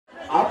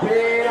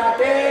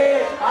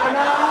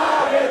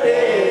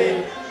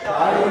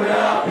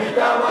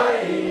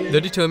The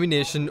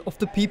determination of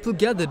the people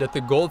gathered at the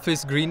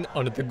Goldface Green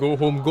under the Go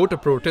Home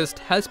Gota protest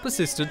has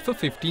persisted for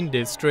 15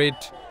 days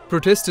straight.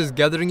 Protesters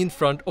gathering in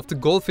front of the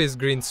Goldface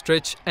Green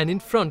stretch and in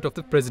front of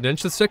the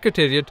Presidential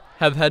Secretariat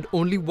have had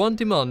only one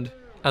demand,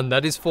 and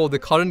that is for the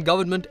current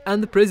government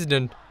and the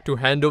President to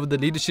hand over the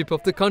leadership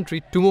of the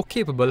country to more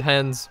capable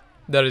hands.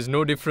 There is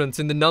no difference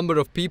in the number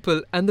of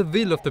people and the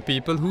will of the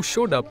people who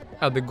showed up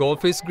at the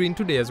Goldface Green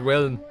today as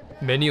well.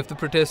 Many of the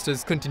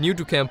protesters continue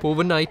to camp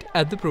overnight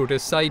at the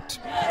protest site.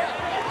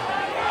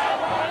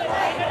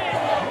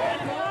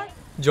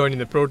 Joining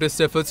the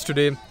protest efforts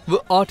today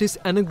were artists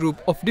and a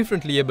group of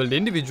differently abled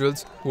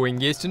individuals who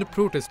engaged in a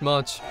protest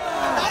march.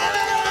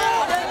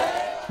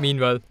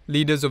 Meanwhile,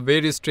 leaders of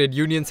various trade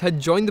unions had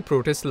joined the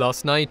protest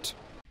last night.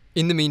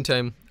 In the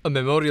meantime, a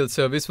memorial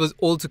service was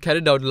also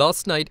carried out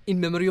last night in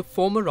memory of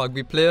former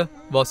rugby player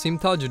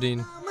Wasim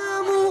Tajuddin.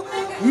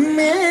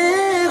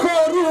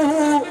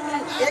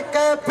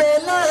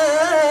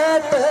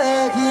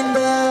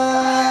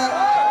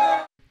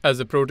 As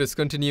the protest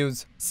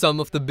continues, some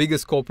of the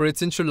biggest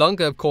corporates in Sri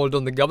Lanka have called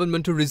on the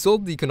government to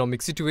resolve the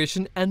economic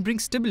situation and bring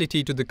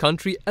stability to the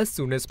country as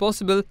soon as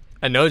possible,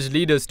 and urged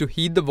leaders to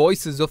heed the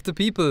voices of the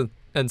people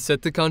and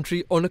set the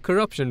country on a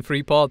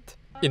corruption-free path.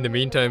 In the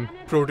meantime,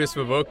 protests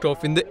were worked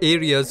off in the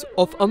areas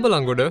of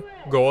Ambalangoda,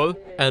 Galle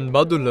and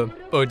Badulla,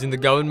 urging the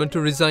government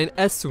to resign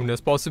as soon as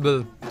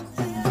possible.